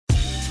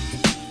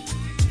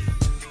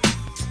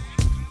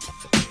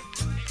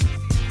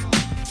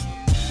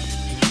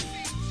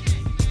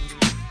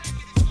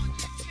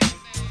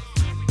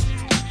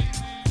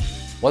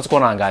What's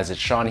going on, guys? It's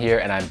Sean here,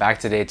 and I'm back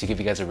today to give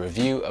you guys a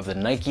review of the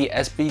Nike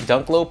SB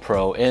Dunk Low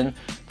Pro in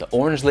the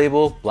orange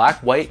label black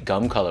white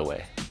gum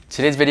colorway.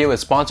 Today's video is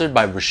sponsored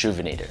by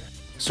Reshoevn8r.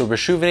 So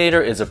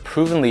Reshoevn8r is a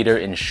proven leader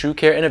in shoe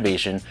care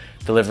innovation,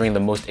 delivering the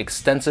most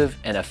extensive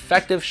and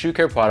effective shoe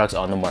care products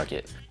on the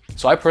market.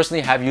 So I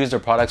personally have used their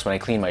products when I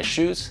clean my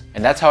shoes,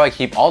 and that's how I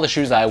keep all the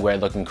shoes I wear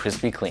looking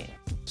crispy clean.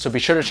 So be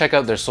sure to check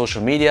out their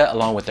social media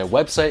along with their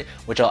website,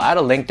 which I'll add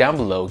a link down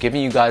below,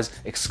 giving you guys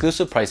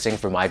exclusive pricing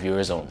for my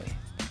viewers only.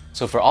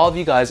 So for all of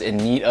you guys in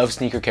need of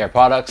sneaker care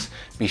products,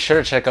 be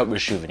sure to check out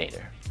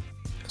Reshoevn8r.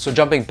 So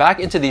jumping back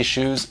into these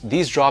shoes,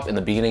 these drop in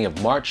the beginning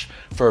of March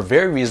for a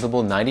very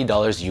reasonable $90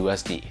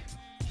 USD.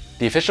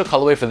 The official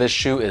colorway for this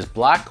shoe is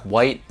black,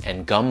 white,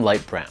 and gum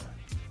light brown.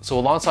 So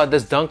alongside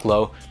this Dunk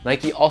Low,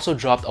 Nike also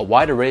dropped a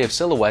wide array of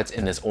silhouettes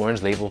in this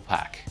orange label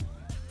pack.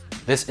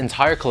 This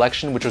entire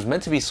collection, which was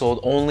meant to be sold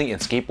only in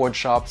skateboard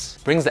shops,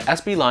 brings the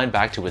SB line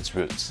back to its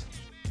roots.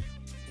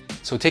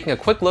 So taking a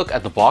quick look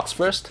at the box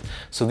first,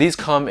 so these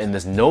come in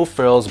this no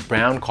frills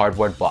brown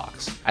cardboard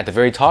box. At the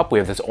very top we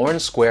have this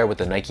orange square with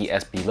the Nike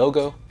SB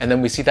logo, and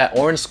then we see that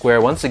orange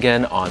square once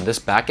again on this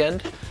back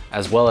end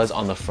as well as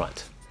on the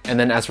front. And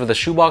then as for the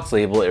shoebox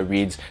label, it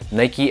reads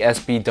Nike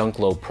SB Dunk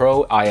Low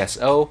Pro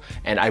ISO,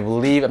 and I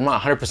believe, I'm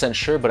not 100%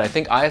 sure, but I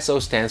think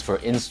ISO stands for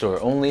in-store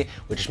only,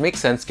 which makes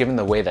sense given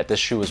the way that this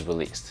shoe was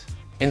released.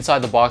 Inside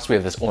the box we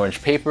have this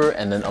orange paper,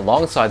 and then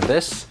alongside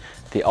this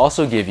they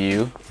also give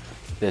you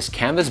this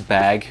canvas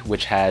bag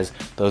which has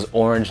those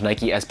orange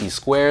Nike SB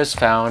squares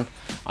found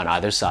on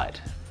either side.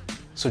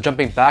 So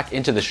jumping back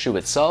into the shoe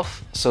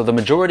itself, so the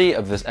majority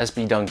of this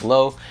SB Dunk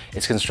Low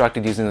is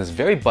constructed using this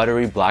very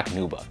buttery black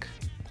nubuck.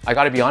 I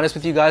gotta be honest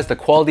with you guys, the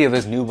quality of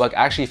this nubuck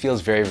actually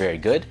feels very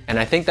good, and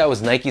I think that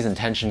was Nike's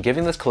intention,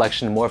 giving this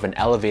collection more of an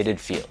elevated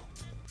feel.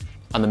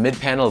 On the mid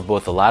panel of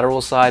both the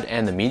lateral side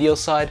and the medial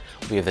side,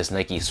 we have this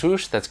Nike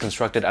swoosh that's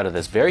constructed out of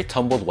this very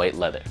tumbled white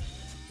leather.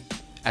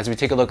 As we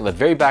take a look at the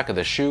very back of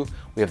the shoe,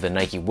 we have the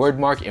Nike word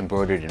mark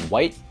embroidered in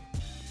white.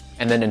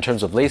 And then in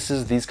terms of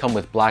laces, these come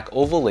with black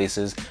oval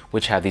laces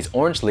which have these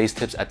orange lace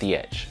tips at the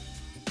edge.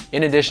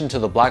 In addition to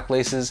the black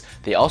laces,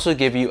 they also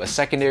give you a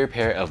secondary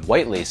pair of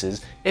white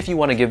laces if you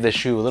want to give this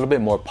shoe a little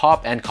bit more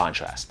pop and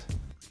contrast.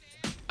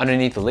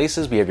 Underneath the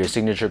laces, we have your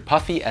signature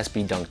puffy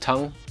SB Dunk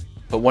tongue,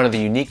 but one of the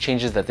unique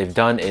changes that they've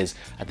done is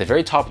at the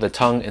very top of the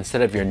tongue,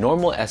 instead of your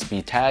normal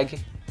SB tag,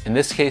 in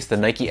this case the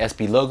Nike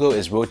SB logo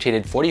is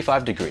rotated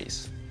 45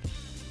 degrees.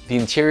 The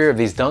interior of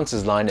these dunks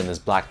is lined in this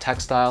black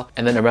textile,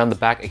 and then around the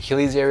back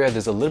Achilles area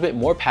there's a little bit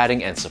more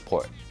padding and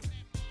support.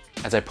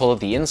 As I pull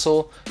out the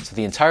insole, so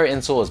the entire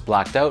insole is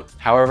blacked out,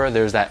 however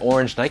there's that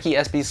orange Nike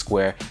SB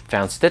square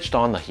found stitched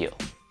on the heel.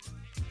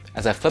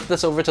 As I flip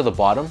this over to the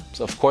bottom,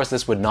 so of course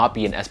this would not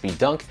be an SB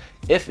Dunk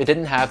if it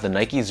didn't have the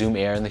Nike Zoom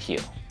Air in the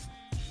heel.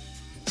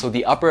 So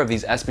the upper of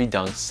these SB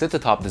Dunks sits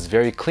atop this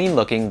very clean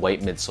looking white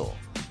midsole.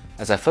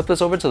 As I flip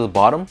this over to the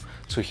bottom,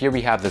 so here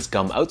we have this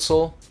gum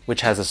outsole,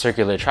 which has a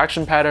circular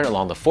traction pattern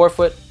along the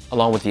forefoot,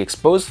 along with the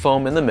exposed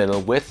foam in the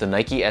middle with the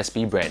Nike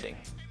SB branding.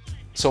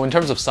 So in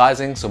terms of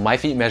sizing, so my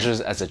feet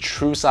measures as a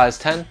true size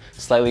 10,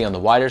 slightly on the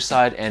wider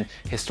side, and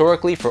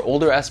historically for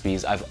older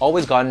SBs, I've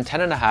always gotten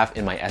 10.5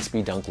 in my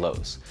SB Dunk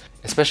Lows.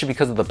 Especially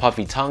because of the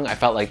puffy tongue, I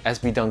felt like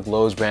SB Dunk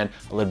Lows ran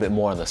a little bit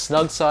more on the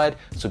snug side,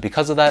 so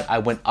because of that, I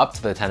went up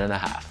to the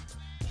 10.5.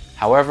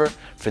 However,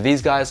 for these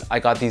guys,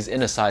 I got these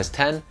in a size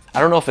 10. I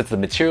don't know if it's the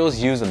materials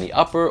used in the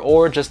upper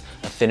or just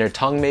a thinner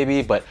tongue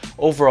maybe, but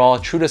overall,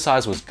 true to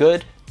size was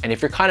good. And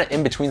if you're kind of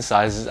in between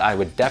sizes, I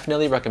would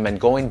definitely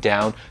recommend going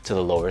down to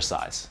the lower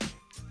size.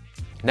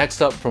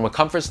 Next up, from a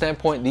comfort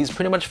standpoint, these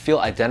pretty much feel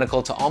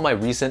identical to all my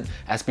recent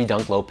SB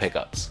Dunk Low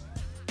pickups.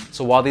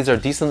 So while these are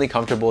decently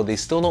comfortable, they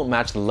still don't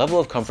match the level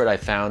of comfort I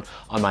found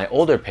on my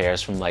older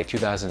pairs from like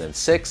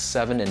 2006,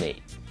 7, and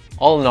 8.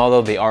 All in all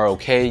though, they are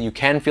okay. You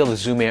can feel the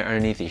Zoom Air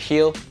underneath your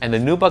heel, and the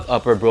nubuck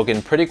upper broke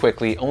in pretty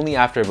quickly, only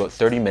after about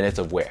 30 minutes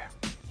of wear.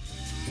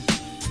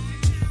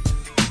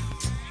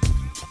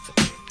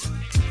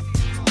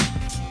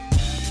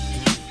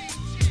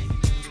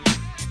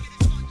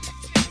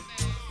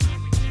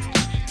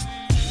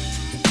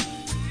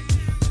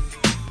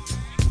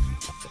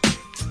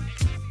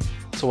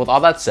 So with all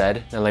that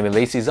said, now let me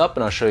lace these up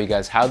and I'll show you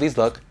guys how these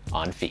look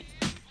on feet.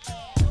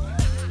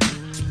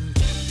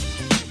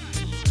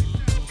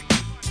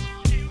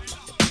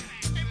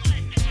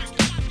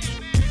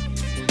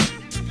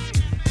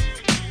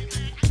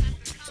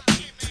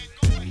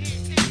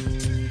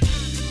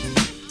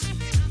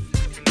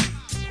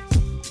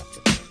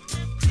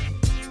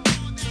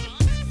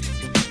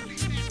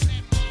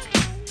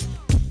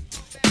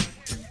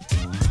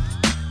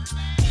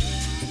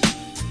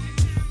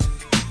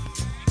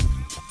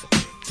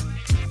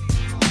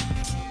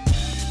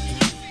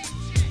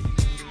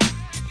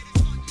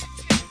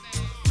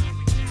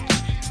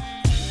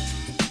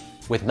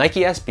 With Nike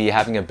SB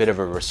having a bit of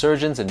a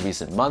resurgence in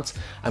recent months,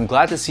 I'm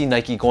glad to see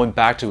Nike going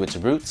back to its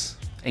roots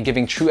and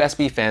giving true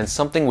SB fans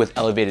something with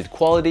elevated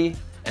quality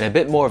and a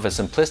bit more of a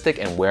simplistic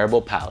and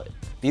wearable palette.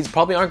 These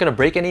probably aren't going to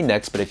break any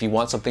necks, but if you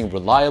want something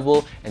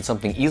reliable and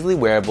something easily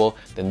wearable,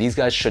 then these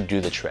guys should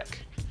do the trick.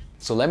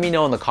 So let me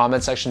know in the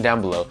comment section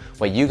down below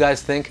what you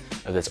guys think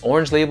of this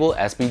Orange Label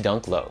SB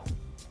Dunk Low.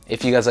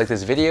 If you guys like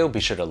this video, be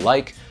sure to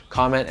like,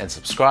 comment, and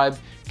subscribe.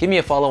 Give me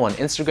a follow on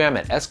Instagram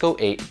at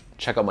esco8,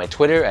 check out my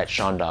Twitter at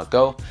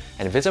sean.go,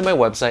 and visit my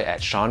website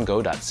at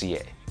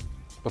seango.ca.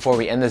 Before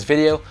we end this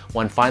video,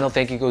 one final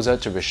thank you goes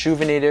out to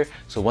Reshoevn8r,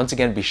 so once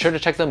again be sure to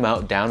check them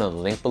out down in the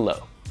link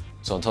below.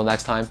 So until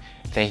next time,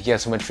 thank you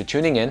guys so much for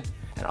tuning in,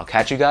 and I'll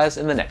catch you guys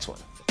in the next one.